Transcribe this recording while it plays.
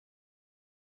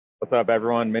What's up,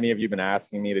 everyone? Many of you have been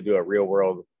asking me to do a real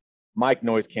world mic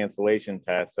noise cancellation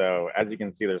test. So as you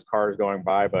can see, there's cars going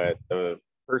by, but the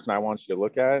person I want you to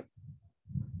look at,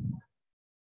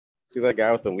 see that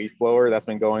guy with the leaf blower? That's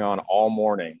been going on all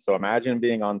morning. So imagine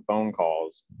being on phone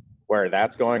calls where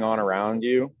that's going on around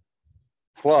you,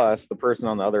 plus the person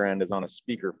on the other end is on a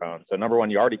speakerphone. So number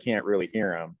one, you already can't really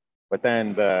hear him, but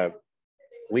then the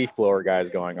leaf blower guy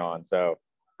is going on. So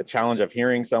the challenge of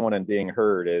hearing someone and being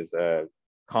heard is a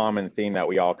common theme that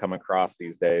we all come across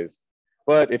these days.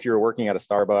 But if you're working at a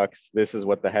Starbucks, this is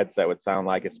what the headset would sound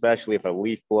like, especially if a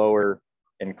leaf blower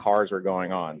and cars were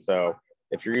going on. So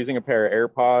if you're using a pair of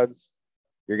AirPods,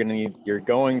 you're going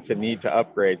to need to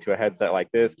upgrade to a headset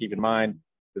like this. Keep in mind,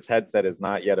 this headset is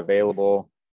not yet available,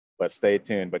 but stay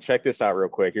tuned. But check this out real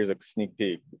quick. Here's a sneak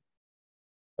peek.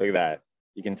 Look at that.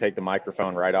 You can take the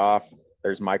microphone right off.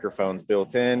 There's microphones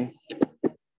built in.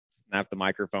 Snap the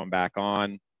microphone back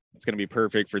on. It's going to be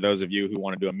perfect for those of you who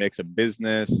want to do a mix of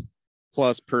business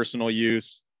plus personal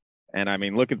use. And I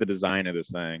mean, look at the design of this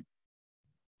thing.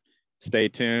 Stay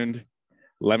tuned.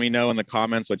 Let me know in the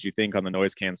comments what you think on the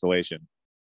noise cancellation.